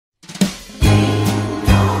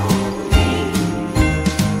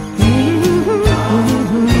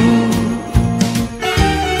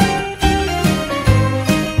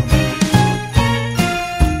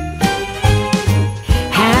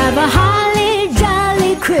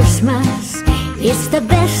Christmas, it's the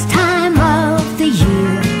best time of the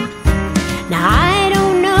year. Now I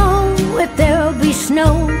don't know if there'll be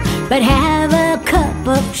snow, but have a cup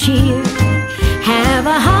of cheer. Have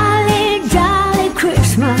a holly jolly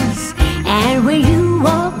Christmas, and when you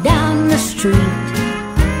walk down the street,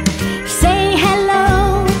 say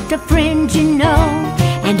hello to friends you know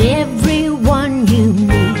and everyone you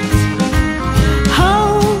meet.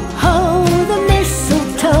 Ho, ho, the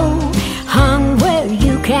mistletoe hung where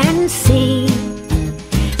you can see.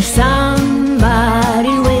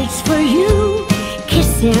 Somebody waits for you,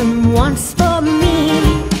 kiss him once for me.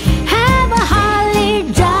 Have a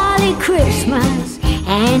holly jolly Christmas,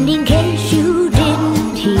 and in case you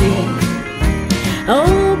didn't hear,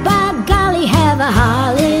 oh by golly, have a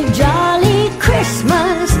holly jolly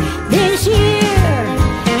Christmas this year.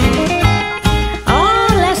 Oh,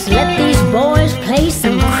 let's let these boys play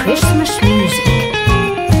some Christmas music,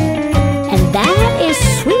 and that is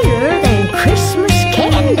sweeter than Christmas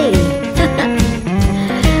candy.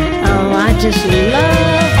 Oh, I just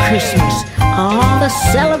love Christmas. All the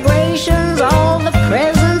celebrations, all the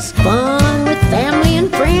presents, fun with family and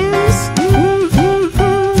friends.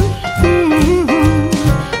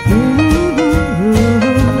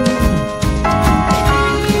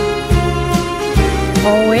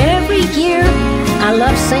 Oh, every year I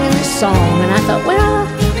love singing this song, and I thought, well,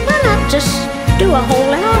 why not just do a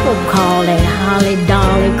whole album called it Holly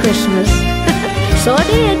Dolly Christmas? So I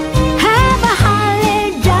did.